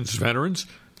nation's veterans,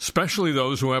 especially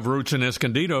those who have roots in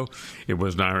Escondido. It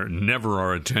was never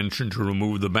our intention to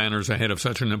remove the banners ahead of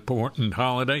such an important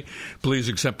holiday. Please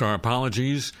accept our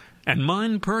apologies, and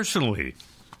mine personally,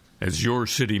 as your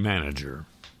city manager."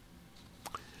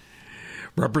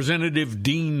 Representative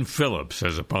Dean Phillips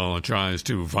has apologized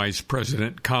to Vice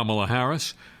President Kamala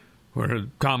Harris for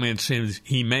comments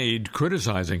he made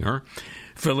criticizing her.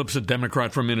 Phillips, a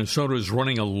Democrat from Minnesota, is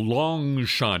running a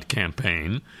long-shot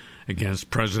campaign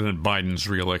against President Biden's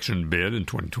re-election bid in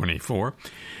 2024.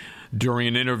 During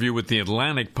an interview with The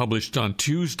Atlantic published on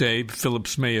Tuesday,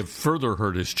 Phillips may have further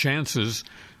hurt his chances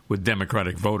with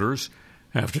Democratic voters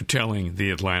after telling The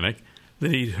Atlantic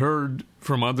that he'd heard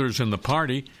from others in the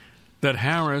party that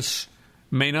Harris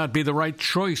may not be the right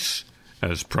choice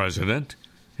as president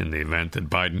in the event that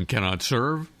Biden cannot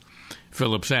serve.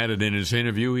 Phillips added in his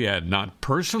interview he had not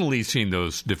personally seen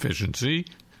those deficiencies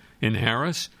in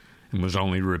Harris and was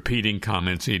only repeating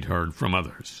comments he'd heard from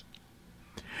others.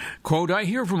 Quote, "I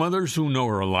hear from others who know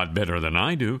her a lot better than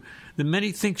I do that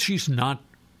many think she's not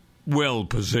well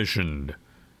positioned,"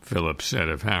 Phillips said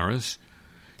of Harris.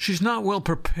 "She's not well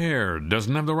prepared,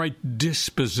 doesn't have the right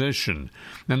disposition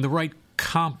and the right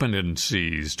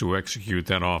competencies to execute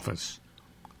that office,"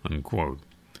 unquote.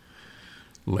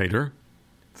 Later,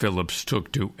 Phillips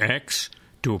took to X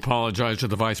to apologize to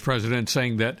the vice president,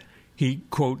 saying that he,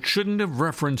 quote, "shouldn't have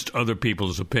referenced other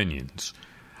people's opinions.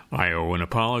 I owe an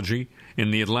apology.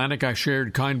 In The Atlantic, I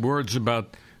shared kind words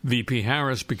about VP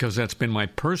Harris because that's been my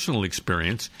personal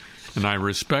experience, and I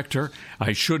respect her.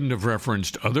 I shouldn't have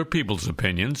referenced other people's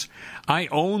opinions. I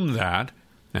own that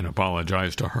and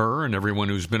apologize to her and everyone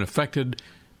who's been affected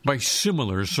by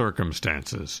similar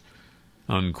circumstances,"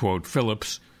 unquote.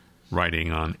 Phillips,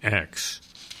 writing on X.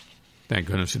 Thank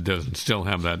goodness it doesn't still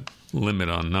have that limit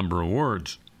on number of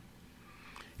words.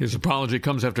 His apology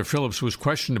comes after Phillips was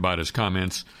questioned about his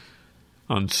comments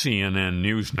on CNN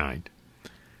Newsnight.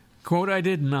 Quote, "I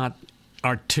did not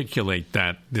articulate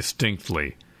that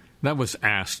distinctly. That was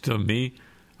asked of me.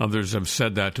 Others have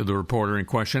said that to the reporter in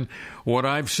question. What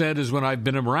I've said is when I've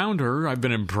been around her, I've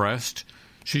been impressed.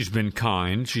 She's been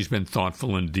kind. She's been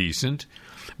thoughtful and decent.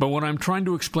 But what I'm trying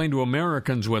to explain to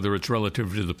Americans, whether it's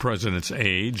relative to the president's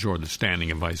age or the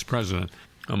standing of vice president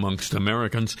amongst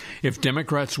Americans, if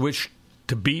Democrats wish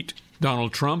to beat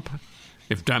Donald Trump,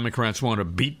 if Democrats want to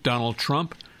beat Donald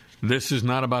Trump, this is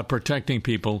not about protecting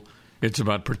people. It's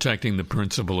about protecting the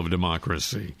principle of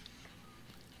democracy."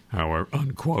 However,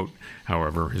 unquote.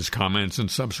 However, his comments and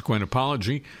subsequent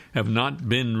apology have not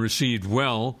been received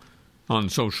well on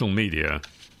social media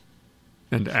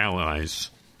and allies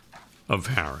of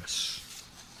Harris.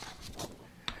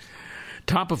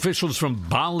 Top officials from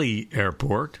Bali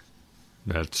Airport,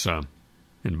 that's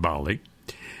in Bali,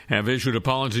 have issued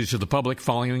apologies to the public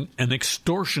following an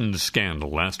extortion scandal.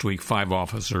 Last week, 5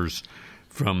 officers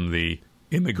from the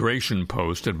immigration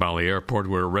post at Bali Airport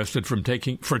were arrested for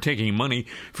taking money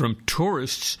from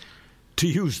tourists to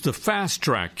use the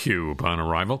fast-track queue upon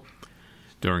arrival.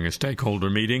 During a stakeholder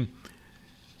meeting,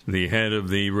 the head of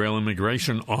the Rail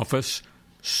Immigration Office,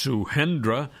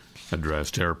 Suhendra,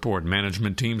 addressed airport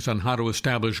management teams on how to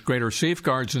establish greater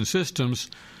safeguards and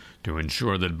systems to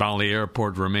ensure that Bali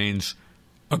Airport remains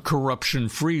a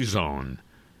corruption-free zone.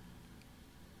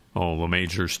 All the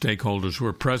major stakeholders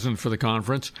were present for the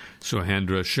conference.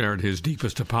 Suhendra shared his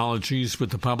deepest apologies with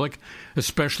the public,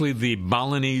 especially the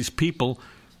Balinese people,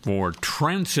 for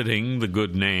transiting the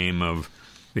good name of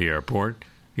the airport.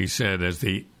 He said, "As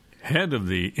the head of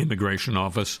the immigration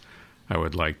office, I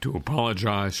would like to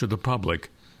apologize to the public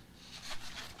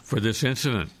for this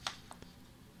incident.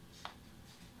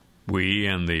 We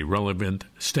and the relevant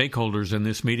stakeholders in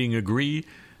this meeting agree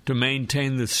to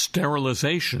maintain the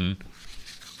sterilization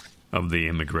of the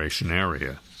immigration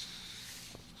area,"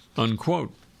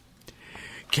 unquote.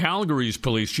 Calgary's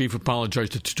police chief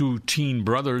apologized to 2 teen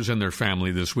brothers and their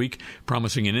family this week,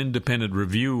 promising an independent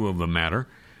review of the matter,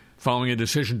 following a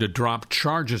decision to drop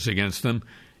charges against them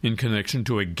in connection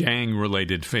to a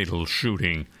gang-related fatal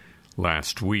shooting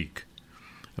last week.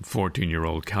 A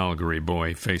 14-year-old Calgary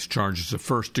boy faced charges of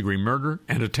first-degree murder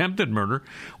and attempted murder,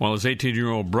 while his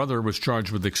 18-year-old brother was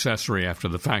charged with accessory after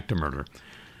the fact of murder.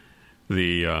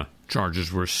 The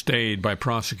charges were stayed by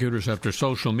prosecutors after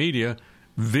social media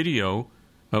video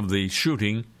of the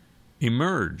shooting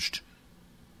emerged.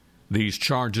 These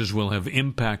charges will have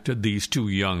impacted these two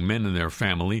young men and their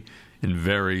family in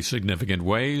very significant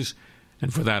ways,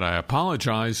 and for that I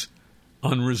apologize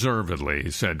unreservedly,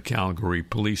 said Calgary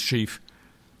Police Chief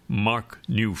Mark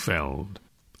Neufeld.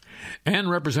 And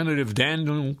Representative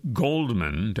Daniel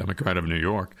Goldman, Democrat of New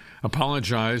York,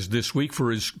 apologized this week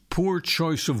for his poor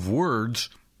choice of words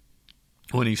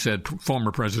when he said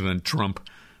former President Trump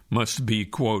must be,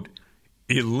 quote,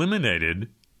 eliminated,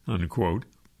 unquote,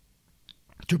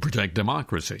 to protect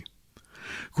democracy.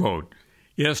 Quote,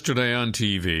 yesterday on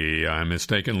TV, I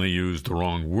mistakenly used the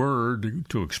wrong word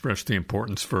to express the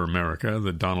importance for America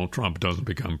that Donald Trump doesn't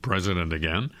become president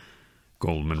again,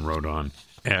 Goldman wrote on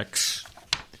X.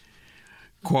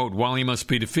 Quote, while he must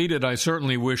be defeated, I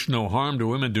certainly wish no harm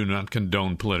to him and do not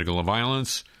condone political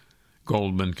violence.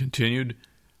 Goldman continued,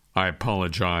 I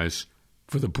apologize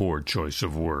for the poor choice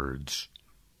of words,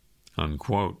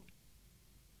 unquote.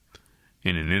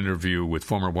 In an interview with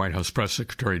former White House Press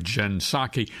Secretary Jen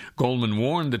Psaki, Goldman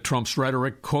warned that Trump's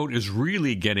rhetoric, quote, is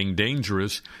really getting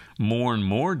dangerous, more and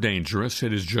more dangerous.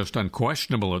 It is just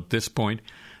unquestionable at this point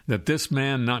that this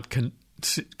man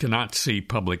cannot see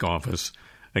public office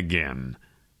again.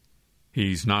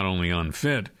 He's not only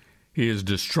unfit, he is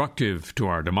destructive to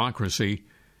our democracy,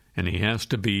 and he has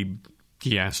to be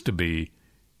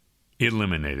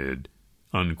eliminated,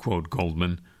 unquote,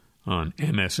 Goldman on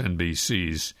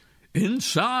MSNBC's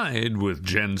Inside with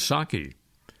Jen Psaki.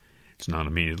 It's not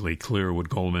immediately clear what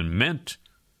Goldman meant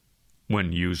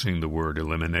when using the word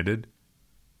eliminated,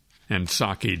 and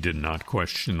Psaki did not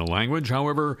question the language.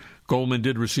 However, Goldman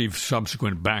did receive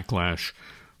subsequent backlash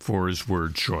for his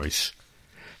word choice.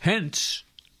 Hence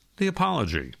the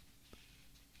apology.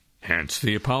 Hence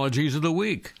the apologies of the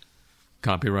week.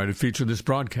 Copyrighted feature this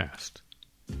broadcast.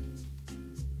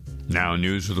 Now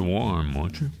news of the warm,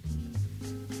 won't you?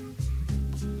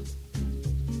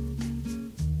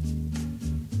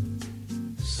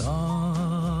 Soft,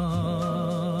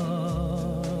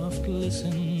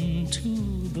 listen to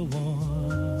the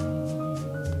warm.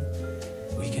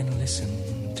 We can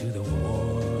listen to the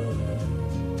warm.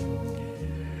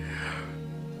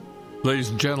 Ladies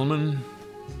and gentlemen,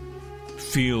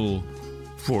 feel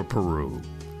for Peru.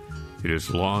 It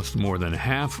has lost more than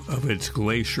half of its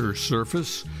glacier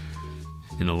surface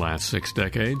in the last 6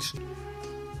 decades.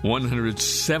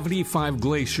 175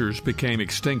 glaciers became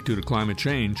extinct due to climate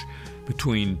change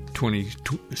between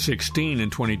 2016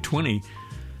 and 2020.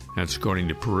 That's according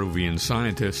to Peruvian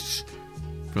scientists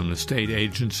from the state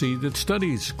agency that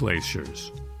studies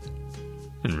glaciers.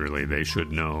 And really, they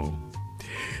should know.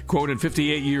 Quote, in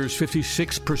 58 years,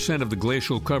 56% of the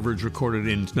glacial coverage recorded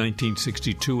in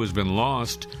 1962 has been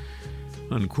lost,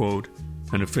 unquote,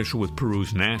 an official with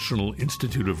Peru's National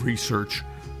Institute of Research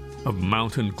of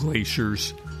Mountain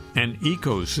Glaciers and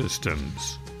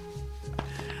Ecosystems.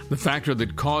 The factor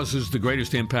that causes the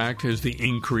greatest impact is the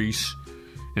increase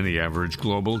in the average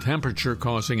global temperature,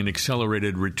 causing an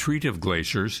accelerated retreat of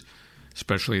glaciers,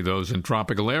 especially those in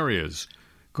tropical areas,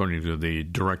 according to the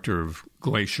Director of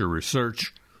Glacier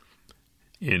Research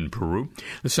in Peru.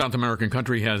 The South American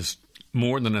country has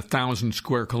more than 1,000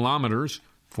 square kilometers,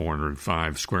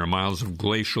 405 square miles of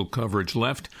glacial coverage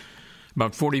left,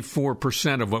 about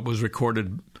 44% of what was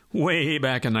recorded way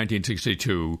back in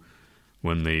 1962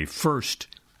 when the first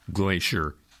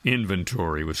glacier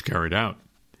inventory was carried out.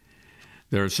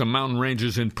 There are some mountain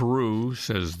ranges in Peru,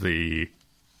 says the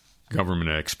government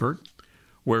expert,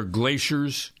 where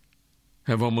glaciers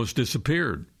have almost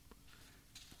disappeared,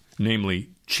 namely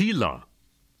Chile,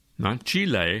 not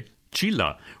Chile,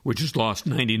 Chile, which has lost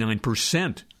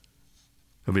 99%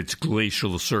 of its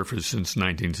glacial surface since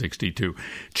 1962.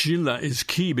 Chile is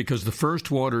key because the first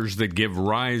waters that give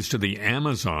rise to the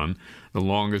Amazon, the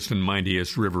longest and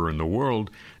mightiest river in the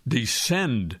world,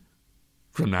 descend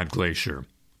from that glacier.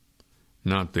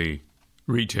 Not the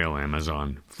retail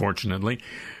Amazon, fortunately.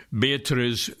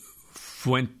 Beatriz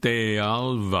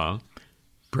Fuentealba,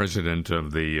 president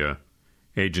of the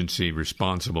agency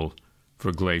responsible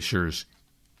for glaciers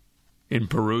in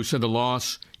Peru, said the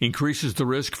loss increases the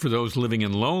risk for those living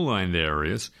in low-lying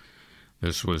areas.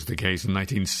 This was the case in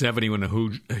 1970 when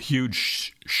a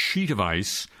huge sheet of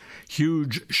ice,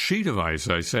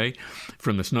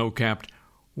 from the snow-capped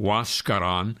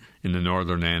Huascarán in the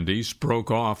northern Andes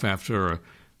broke off after an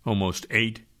almost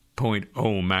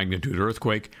 8.0 magnitude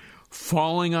earthquake,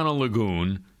 falling on a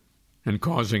lagoon and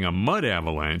causing a mud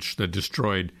avalanche that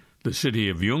destroyed the city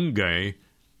of Yungay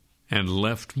and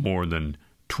left more than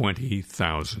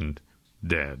 20,000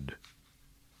 dead.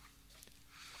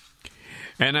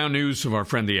 And now news of our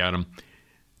friend the Atom.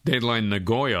 Dateline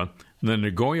Nagoya. The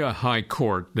Nagoya High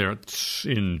Court, that's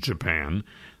in Japan,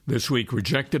 this week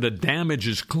rejected a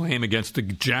damages claim against the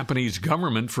Japanese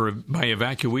government by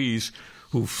evacuees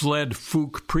who fled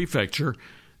Fuku Prefecture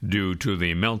due to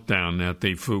the meltdown at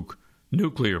the Fuku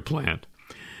nuclear plant.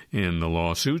 In the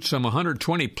lawsuit, some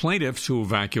 120 plaintiffs who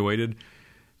evacuated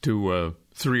to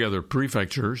 3 other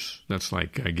prefectures, that's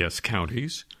like, I guess,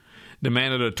 counties,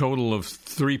 demanded a total of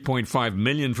 $3.5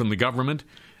 million from the government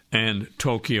and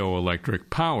Tokyo Electric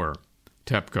Power,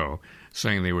 TEPCO,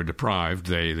 saying they were deprived,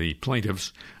 the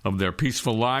plaintiffs, of their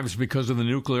peaceful lives because of the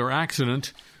nuclear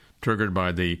accident triggered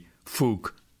by the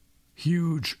Fuku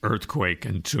huge earthquake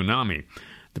and tsunami.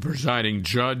 The presiding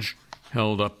judge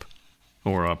upheld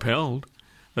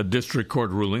a district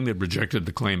court ruling that rejected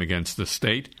the claim against the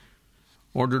state,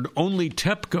 ordered only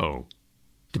TEPCO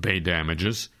to pay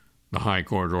damages. The High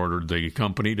Court ordered the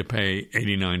company to pay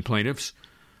 89 plaintiffs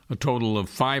a total of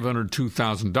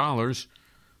 $502,000.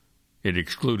 It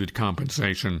excluded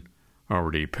compensation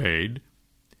already paid.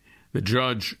 The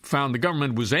judge found the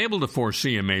government was able to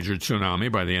foresee a major tsunami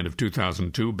by the end of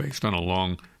 2002 based on a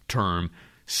long-term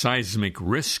seismic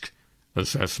risk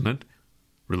assessment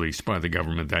released by the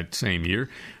government that same year,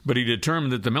 but he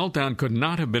determined that the meltdown could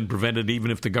not have been prevented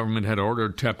even if the government had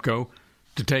ordered TEPCO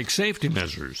to take safety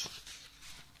measures.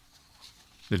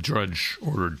 The judge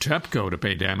ordered TEPCO to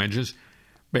pay damages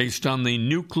based on the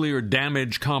Nuclear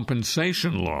Damage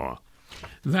Compensation Law.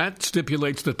 That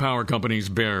stipulates that power companies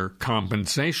bear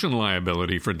compensation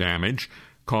liability for damage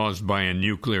caused by a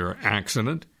nuclear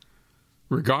accident,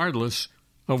 regardless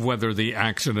of whether the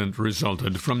accident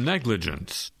resulted from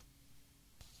negligence.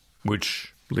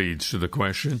 Which leads to the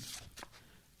question,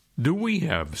 do we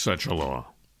have such a law?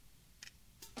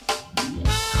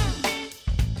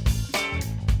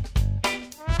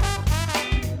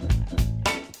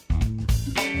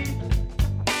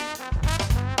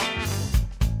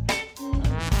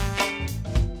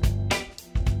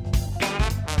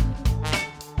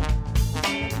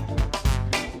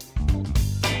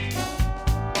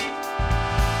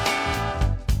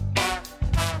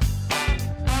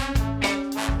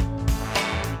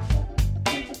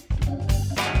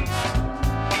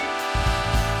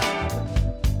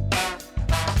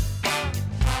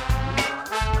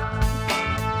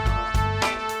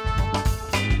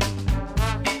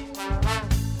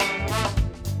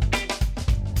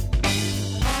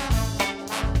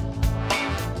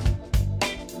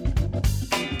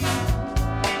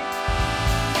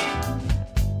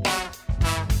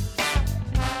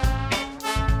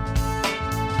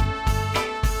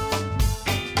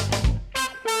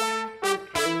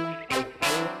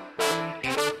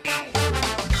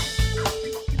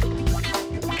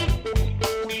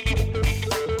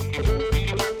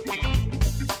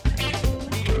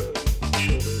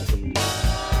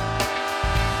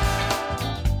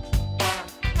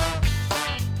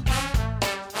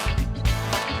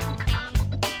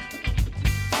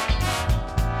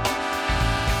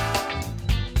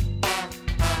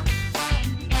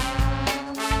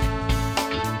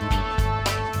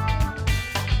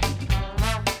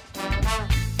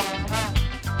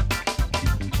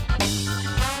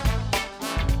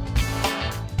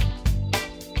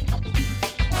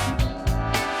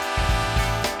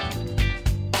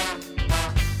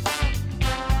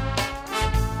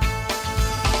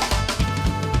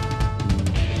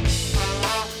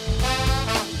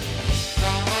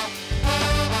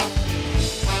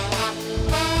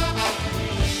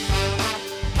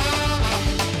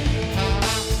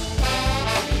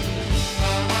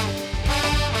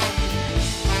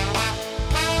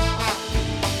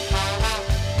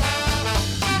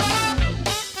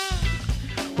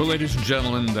 Well, ladies and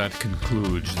gentlemen, that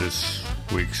concludes this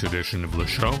week's edition of the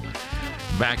show.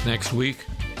 Back next week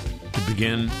to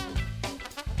begin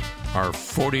our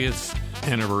 40th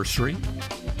anniversary.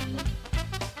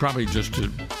 Probably just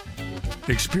to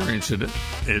experience it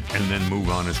and then move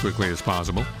on as quickly as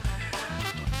possible.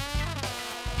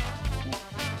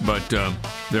 But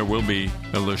there will be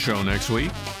a show next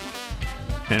week,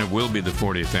 and it will be the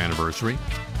 40th anniversary.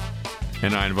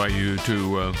 And I invite you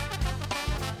to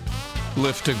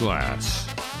lift a glass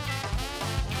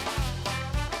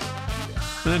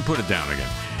and then put it down again.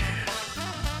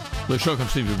 The show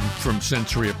comes to you from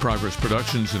Century of Progress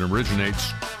Productions and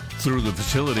originates through the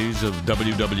facilities of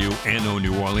WWNO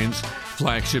New Orleans,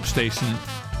 flagship station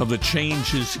of the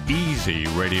Change is Easy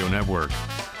radio network.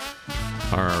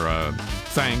 Our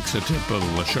thanks, a tip of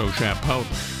Le Show Chapeau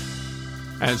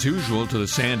As usual, to the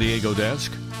San Diego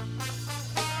desk,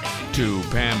 to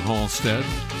Pam Halstead,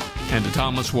 and to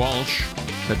Thomas Walsh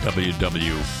at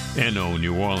WWNO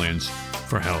New Orleans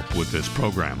for help with this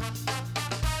program.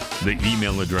 The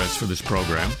email address for this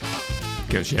program, in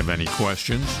case you have any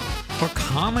questions or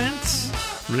comments,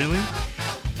 really.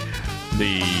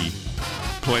 The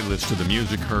playlist of the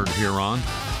music heard here on,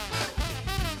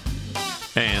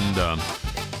 and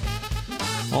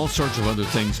all sorts of other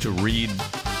things to read,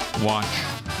 watch,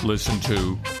 listen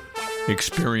to,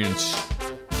 experience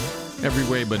every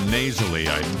way but nasally,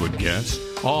 I would guess,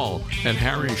 all at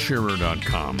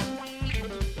harryshearer.com.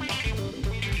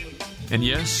 And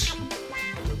yes,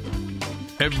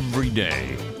 every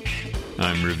day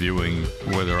I'm reviewing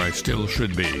whether I still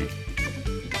should be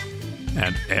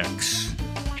at x.com.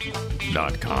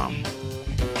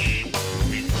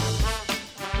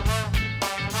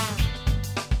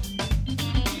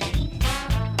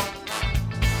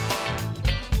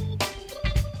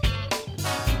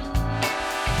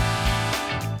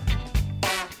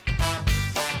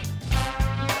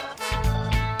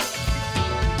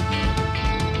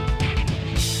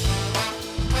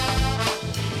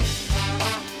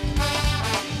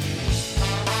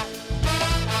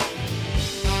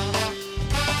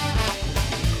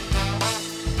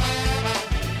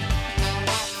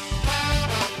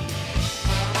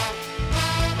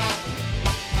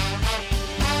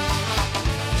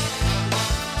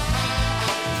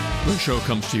 The show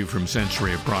comes to you from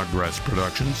Century of Progress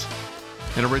Productions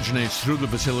and originates through the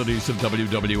facilities of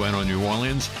WWNO New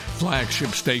Orleans, flagship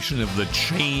station of the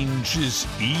Change is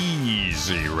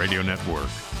Easy radio network.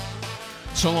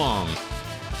 So long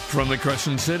from the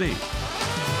Crescent City.